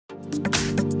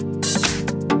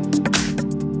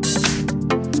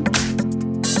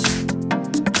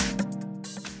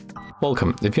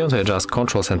Welcome. If you want to adjust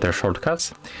control center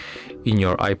shortcuts in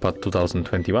your iPad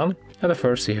 2021, at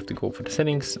first you have to go for the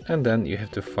settings and then you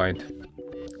have to find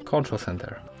control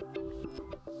center.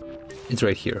 It's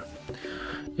right here.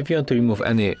 If you want to remove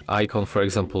any icon, for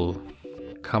example,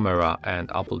 camera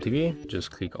and Apple TV, just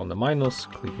click on the minus,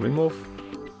 click remove,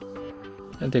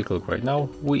 and take a look right now.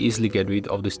 We easily get rid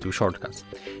of these two shortcuts.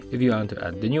 If you want to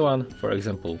add the new one, for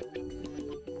example,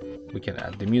 we can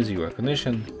add the music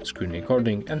recognition, screen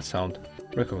recording, and sound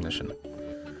recognition.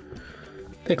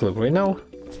 Take a look right now.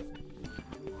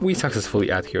 We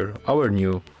successfully add here our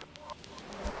new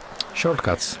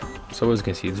shortcuts. So as you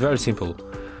can see, it's very simple.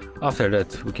 After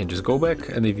that, we can just go back,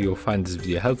 and if you find this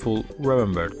video helpful,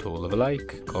 remember to leave a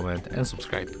like, comment, and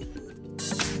subscribe.